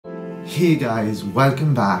Hey guys,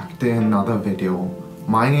 welcome back to another video.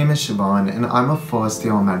 My name is Shivan and I'm a first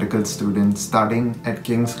year medical student studying at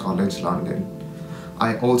King's College London.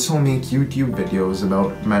 I also make YouTube videos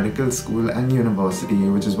about medical school and university,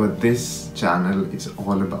 which is what this channel is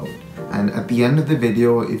all about. And at the end of the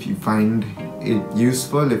video, if you find it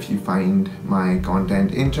useful, if you find my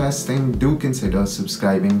content interesting, do consider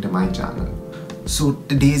subscribing to my channel. So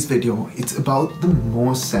today's video, it's about the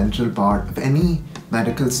most central part of any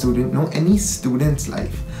medical student, no, any student's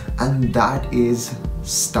life, and that is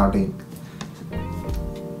studying.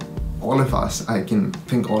 All of us, I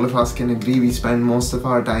think all of us can agree, we spend most of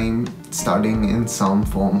our time studying in some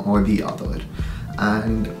form or the other.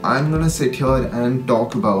 And I'm gonna sit here and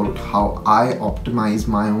talk about how I optimize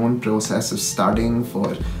my own process of studying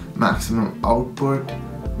for maximum output,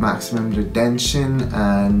 maximum retention,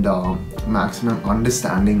 and maximum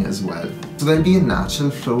understanding as well. So there'll be a natural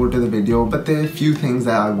flow to the video, but there are a few things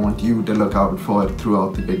that I want you to look out for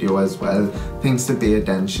throughout the video as well, things to pay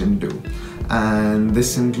attention to. And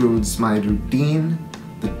this includes my routine,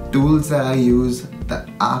 the tools that I use, the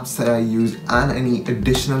apps that I use, and any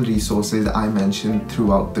additional resources I mentioned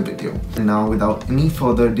throughout the video. And now without any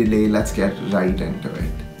further delay, let's get right into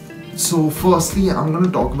it. So firstly, I'm going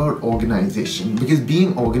to talk about organization, because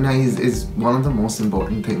being organized is one of the most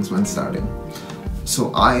important things when studying.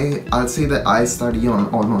 So I'll say that I study on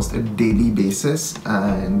almost a daily basis,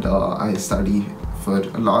 and I study for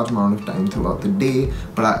a large amount of time throughout the day,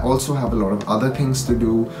 but I also have a lot of other things to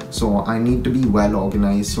do, so I need to be well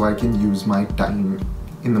organized so I can use my time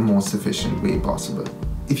in the most efficient way possible.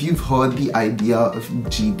 If you've heard the idea of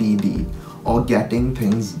GTD, or getting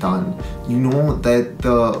things done, you know that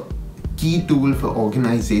the key tool for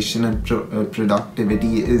organization and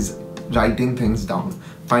productivity is writing things down.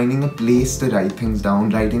 Finding a place to write things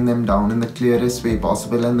down, writing them down in the clearest way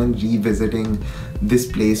possible, and then revisiting this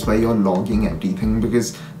place where you're logging everything,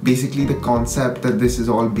 because basically the concept that this is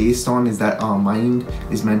all based on is that our mind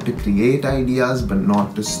is meant to create ideas but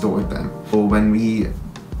not to store them. So when we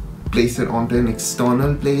place it onto an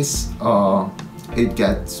external place,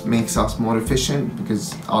 it makes us more efficient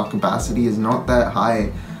because our capacity is not that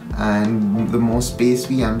high, and the more space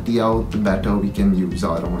we empty out, the better we can use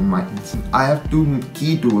our own minds. I have two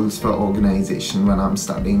key tools for organization when I'm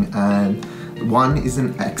studying, and one is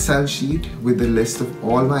an Excel sheet with a list of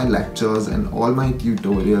all my lectures and all my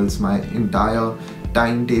tutorials, my entire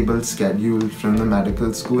timetable schedule from the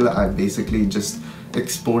medical school. I basically just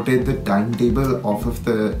exported the timetable off of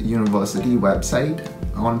the university website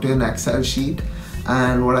onto an Excel sheet.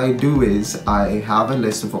 And what I do is I have a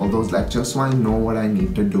list of all those lectures, so I know what I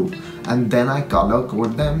need to do, and then I color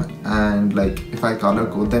code them. And like, if I color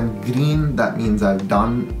code them green, that means I've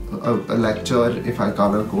done a lecture. If I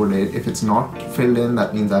color code it, if it's not filled in,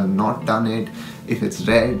 that means I've not done it. If it's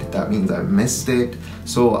red, that means I've missed it.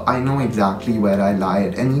 So I know exactly where I lie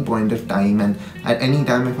at any point of time, and at any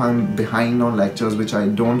time if I'm behind on lectures, which I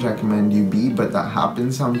don't recommend you be, but that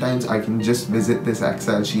happens sometimes, I can just visit this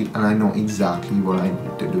Excel sheet and I know exactly what I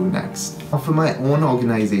need to do next. Now for my own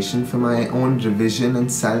organization, for my own revision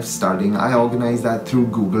and self-studying, I organize that through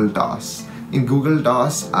Google Tasks. In Google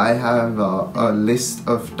Tasks, I have a list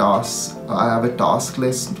of tasks. I have a task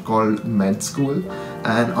list called Med School,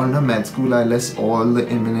 and under Med School I list all the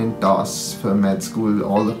imminent tasks for Med School,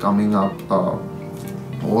 all the coming up,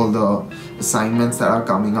 all the assignments that are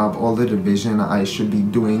coming up, all the revision I should be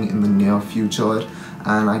doing in the near future.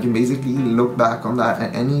 And I can basically look back on that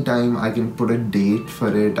at any time. I can put a date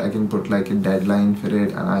for it, I can put like a deadline for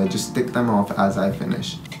it, and I just tick them off as I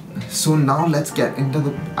finish. So now let's get into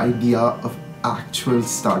the idea of actual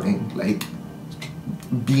studying, like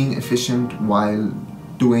being efficient while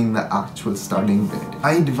doing the actual studying bit.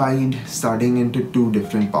 I divide studying into two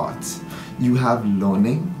different parts. You have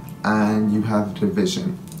learning and you have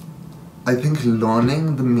revision. I think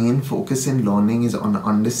learning, the main focus in learning is on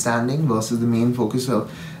understanding, versus the main focus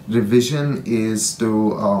of revision is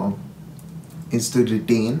to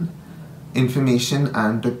retain information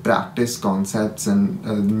and to practice concepts and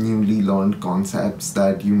newly learned concepts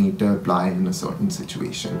that you need to apply in a certain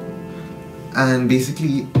situation. And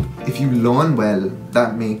basically, if you learn well,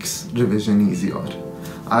 that makes revision easier.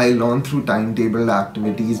 I learn through timetable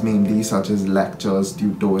activities mainly, such as lectures,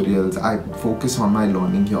 tutorials. I focus on my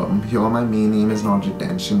learning here. Here my main aim is not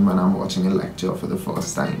retention when I'm watching a lecture for the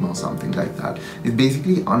first time or something like that. It's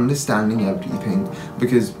basically understanding everything,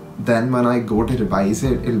 because then when I go to revise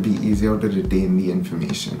it, it'll be easier to retain the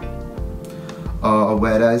information.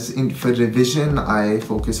 Whereas for revision, I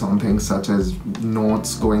focus on things such as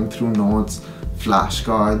notes, going through notes,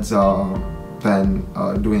 flashcards,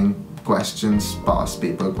 when doing questions, past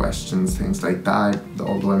paper questions, things like that.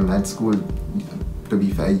 Although in med school, to be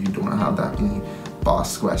fair, you don't have that many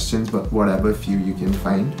past questions, but whatever few you can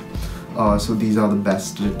find. So these are the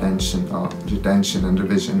best retention and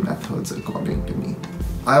revision methods according to me.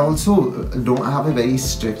 I also don't have a very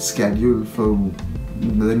strict schedule for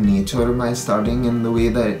the nature of my studying, in the way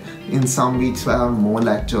that in some weeks where I have more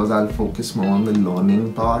lectures, I'll focus more on the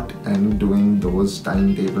learning part and doing those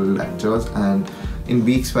timetable lectures, and in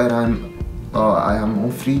weeks where I have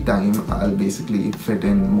more free time, I'll basically fit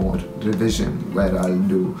in more revision, where I'll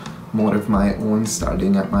do more of my own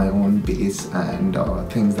studying at my own pace, and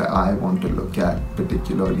things that I want to look at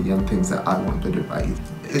particularly, and things that I want to revise.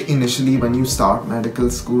 Initially, when you start medical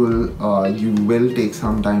school, you will take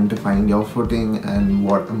some time to find your footing and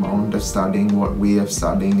what amount of studying, what way of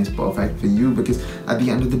studying is perfect for you, because at the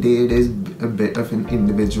end of the day, it is a bit of an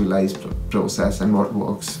individualized process and what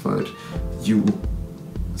works for you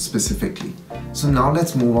specifically. So now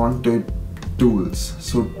let's move on to tools.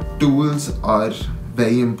 So tools are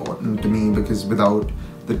very important to me, because without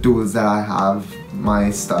the tools that I have, my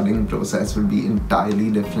studying process would be entirely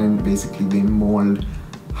different. Basically, they mold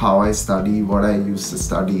how I study, what I used to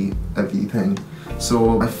study, everything.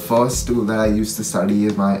 So my first tool that I used to study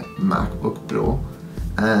is my MacBook Pro,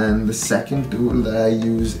 and the second tool that I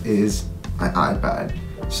use is my iPad.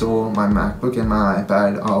 So my MacBook and my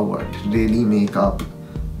iPad are what really make up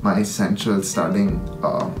my central studying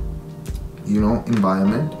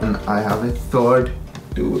environment. And I have a third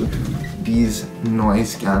tool, these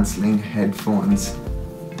noise cancelling headphones,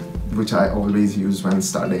 which I always use when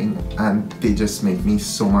studying, and they just make me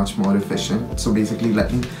so much more efficient. So basically,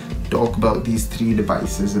 let me talk about these three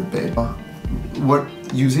devices a bit.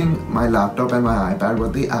 Using my laptop and my iPad,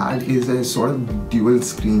 what they add is a sort of dual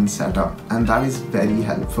screen setup, and that is very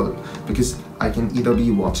helpful, because I can either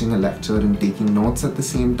be watching a lecture and taking notes at the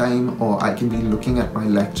same time, or I can be looking at my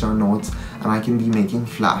lecture notes and I can be making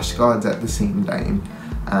flashcards at the same time.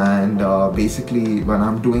 And basically, when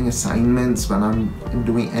I'm doing assignments, when I'm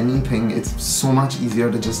doing anything, it's so much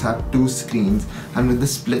easier to just have two screens. And with the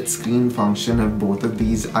split screen function of both of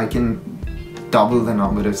these, I can double the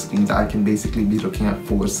number of screens. I can basically be looking at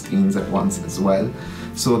 4 screens at once as well.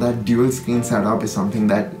 So that dual screen setup is something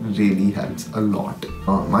that really helps a lot.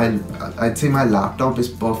 I'd say my laptop is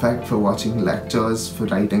perfect for watching lectures, for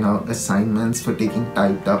writing out assignments, for taking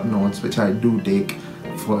typed up notes, which I do take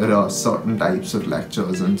for certain types of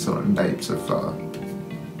lectures and certain types of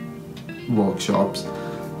workshops.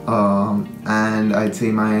 And I'd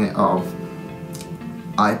say my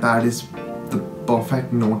iPad is the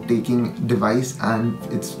perfect note-taking device, and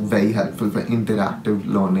it's very helpful for interactive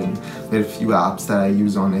learning. There are a few apps that I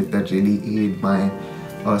use on it that really aid my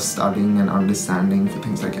studying and understanding for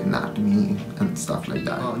things like anatomy and stuff like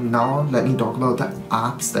that. Now let me talk about the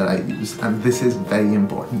apps that I use, and this is very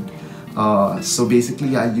important. So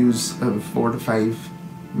basically, I use 4 to 5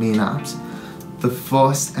 main apps. The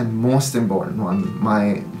first and most important one,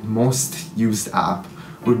 my most used app,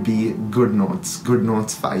 would be Goodnotes,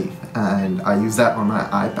 Goodnotes 5, and I use that on my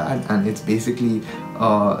iPad, and it's basically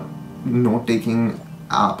a note-taking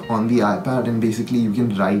app on the iPad, and basically you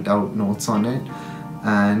can write out notes on it,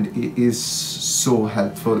 and it is so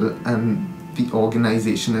helpful, and the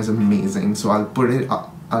organization is amazing. So I'll put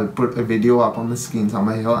a video up on the screen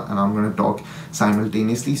somewhere here, and I'm going to talk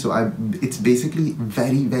simultaneously. So it's basically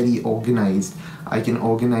very, very organized. I can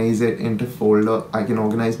organize it into I can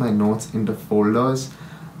organize my notes into folders,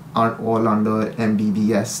 are all under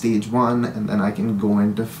MBBS stage 1, and then I can go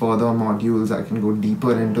into further modules. I can go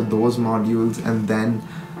deeper into those modules, and then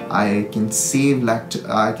I can save lecture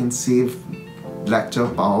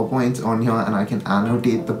PowerPoints on here, and I can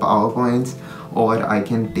annotate the PowerPoints, or I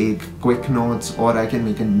can take quick notes, or I can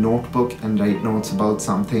make a notebook and write notes about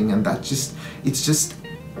something. And it's just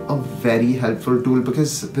a very helpful tool,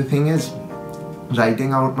 because the thing is,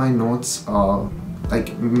 writing out my notes,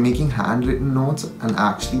 like making handwritten notes, and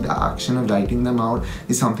actually the action of writing them out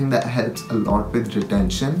is something that helps a lot with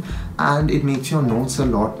retention, and it makes your notes a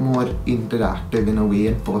lot more interactive in a way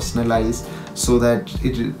and personalized, so that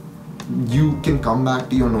you can come back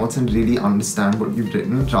to your notes and really understand what you've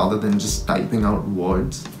written rather than just typing out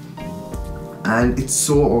words. And it's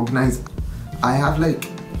so organized. I have, like,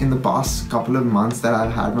 in the past couple of months that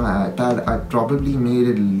I've had my iPad, I've probably made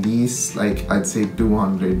at least, like, I'd say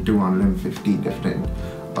 250 different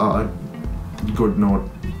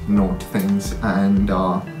note things, and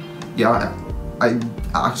yeah, I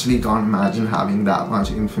actually can't imagine having that much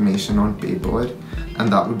information on paper,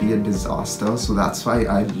 and that would be a disaster. So that's why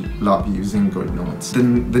I love using Goodnotes.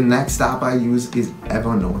 The next app I use is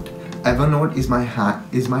Evernote. Evernote is my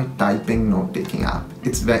is my typing note-taking app.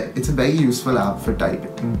 It's a very useful app for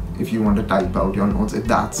typing if you want to type out your notes, if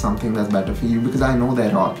that's something that's better for you, because I know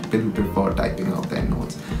there are people who prefer typing out their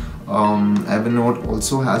notes. Evernote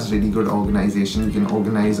also has really good organization. You can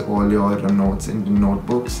organize all your notes into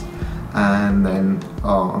notebooks, and then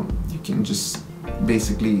you can just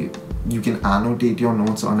basically, you can annotate your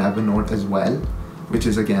notes on Evernote as well, which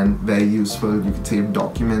is again very useful. You can save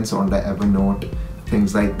documents on the Evernote,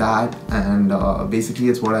 things like that. And basically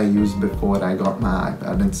it's what I used before I got my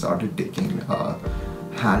iPad and started taking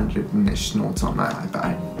handwritten-ish notes on my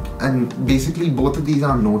iPad. And basically both of these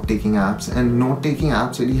are note-taking apps, and note-taking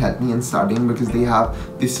apps really help me in studying because they have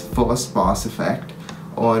this first pass effect,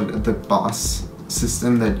 or the pass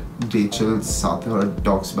system that Rachel Sathar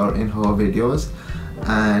talks about in her videos.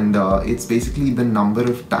 And it's basically the number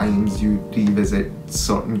of times you revisit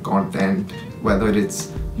certain content, whether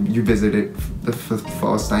it's you visit it the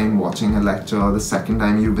first time watching a lecture, the second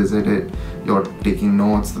time you visit it you're taking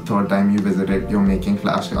notes, the third time you visit it you're making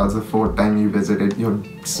flashcards, the fourth time you visit it you're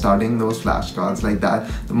studying those flashcards, like that.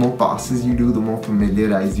 The more passes you do, the more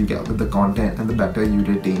familiarized you get with the content and the better you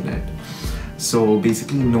retain it. So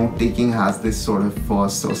basically note-taking has this sort of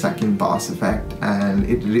first or second pass effect, and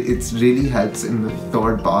it really helps in the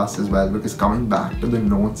third pass as well, because coming back to the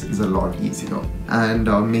notes is a lot easier, and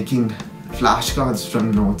making flashcards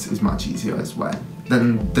from notes is much easier as well.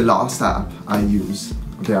 Then the last app I use,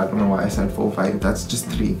 okay, I don't know why I said 4 or 5, that's just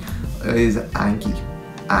 3, is Anki.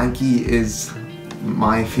 Anki is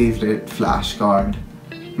my favorite flashcard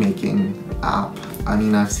making app. I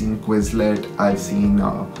mean, I've seen Quizlet,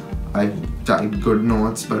 I've tried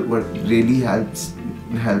Goodnotes, but what really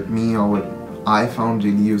helped me, or what I found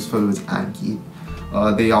really useful, was Anki.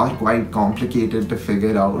 They are quite complicated to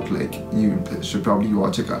figure out, like you should probably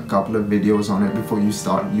watch a couple of videos on it before you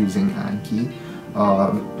start using Anki.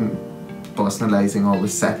 Personalizing all the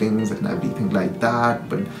settings and everything like that,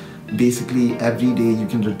 but basically every day you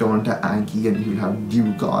can return to Anki and you'll have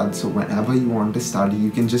due cards, so whenever you want to study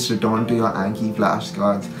you can just return to your Anki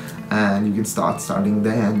flashcards and you can start studying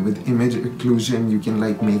there. And with image occlusion you can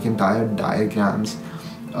like make entire diagrams,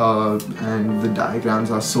 and the diagrams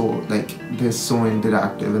are so, like, they're so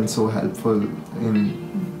interactive and so helpful.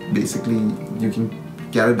 In basically you can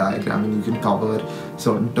get a diagram and you can cover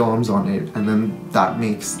certain terms on it, and then that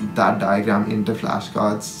makes that diagram into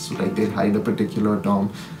flashcards, so like they hide a particular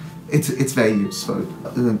term. It's very useful.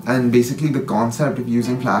 And basically the concept of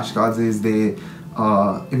using flashcards is they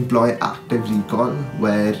employ active recall,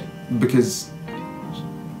 where, because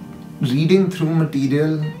reading through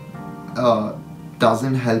material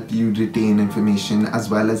doesn't help you retain information as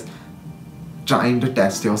well as trying to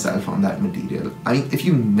test yourself on that material. I mean, if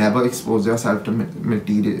you never expose yourself to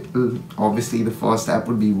material, obviously the first step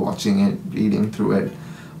would be watching it, reading through it.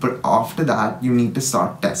 But after that, you need to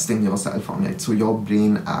start testing yourself on it. So your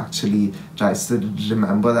brain actually tries to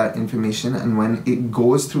remember that information, and when it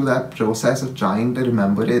goes through that process of trying to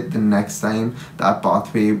remember it, the next time that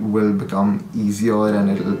pathway will become easier and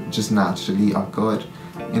it'll just naturally occur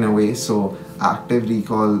in a way. So active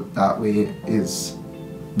recall that way is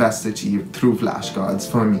best achieved through flashcards,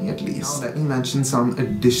 for me at least. Now let me mention some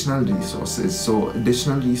additional resources. So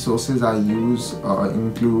additional resources I use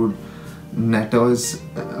include Netter's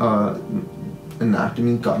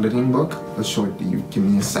anatomy coloring book. I'll show it to you, give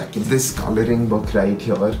me a second. This coloring book right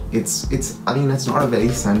here, I mean, it's not a very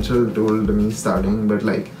central tool to me studying, but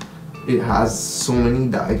like, it has so many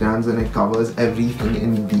diagrams and it covers everything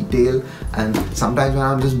in detail. And sometimes when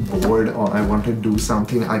I'm just bored or I want to do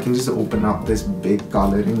something, I can just open up this big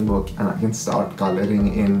coloring book and I can start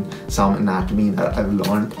coloring in some anatomy that I've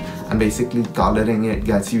learned. And basically coloring it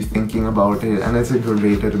gets you thinking about it, and it's a good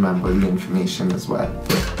way to remember the information as well.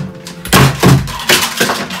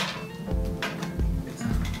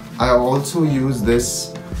 I also use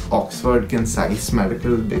this Oxford Concise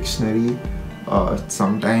medical dictionary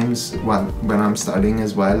sometimes when I'm studying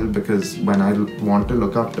as well, because when I want to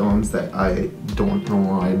look up terms that I don't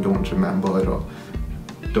know or I don't remember or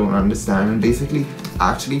don't understand, and basically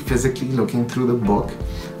actually physically looking through the book,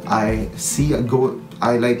 I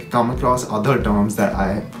come across other terms that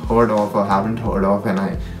I've heard of or haven't heard of, and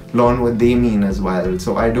I learn what they mean as well.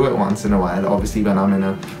 So I do it once in a while. Obviously when I'm in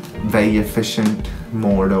a very efficient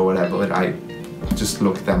mode or whatever, I just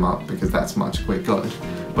look them up because that's much quicker.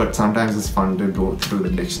 But sometimes it's fun to go through the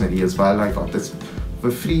dictionary as well. I got this for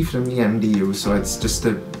free from the MDU, so it's just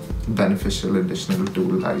a beneficial additional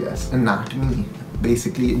tool, I guess. Anatomy.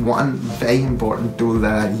 Basically, one very important tool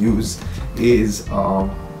that I use is what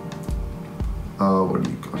do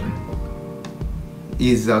you call it?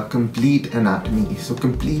 Is Complete Anatomy. So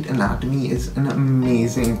Complete Anatomy is an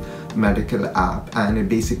amazing medical app, and it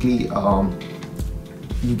basically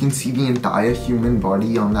you can see the entire human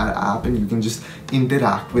body on that app and you can just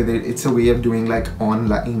interact with it. It's a way of doing like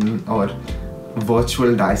online or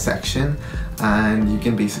virtual dissection, and you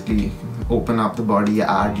can basically open up the body,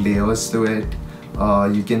 add layers to it.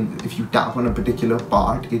 You can, if you tap on a particular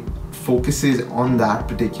part, it focuses on that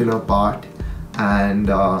particular part, and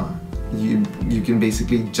you can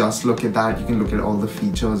basically just look at that. You can look at all the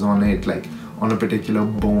features on it, like on a particular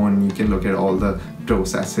bone, you can look at all the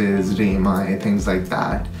processes, rami, things like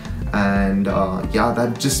that. And yeah,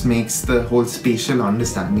 that just makes the whole spatial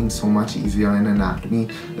understanding so much easier in anatomy.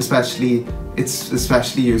 It's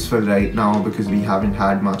especially useful right now because we haven't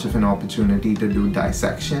had much of an opportunity to do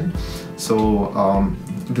dissection. So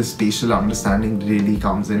the spatial understanding really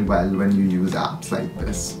comes in well when you use apps like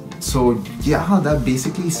this. So yeah, that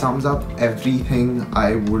basically sums up everything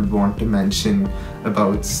I would want to mention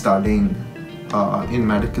about studying in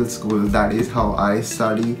medical school. That is how I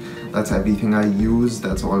study, that's everything I use,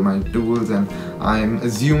 that's all my tools, and I'm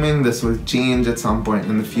assuming this will change at some point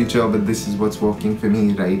in the future, but this is what's working for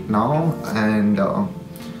me right now. And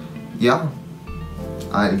yeah,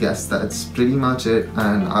 I guess that's pretty much it,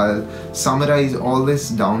 and I'll summarize all this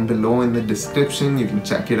down below in the description. You can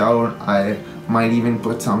check it out. I might even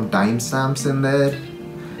put some timestamps in there.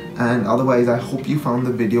 And otherwise, I hope you found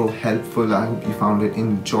the video helpful. I hope you found it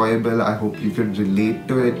enjoyable. I hope you could relate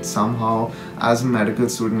to it somehow as a medical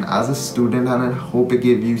student, as a student, and I hope it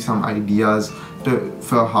gave you some ideas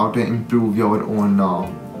for how to improve your own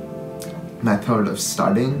method of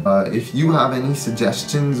studying. If you have any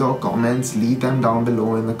suggestions or comments, leave them down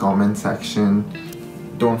below in the comment section.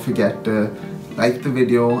 Don't forget to like the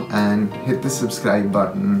video and hit the subscribe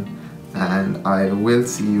button, and I will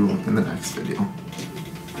see you in the next video.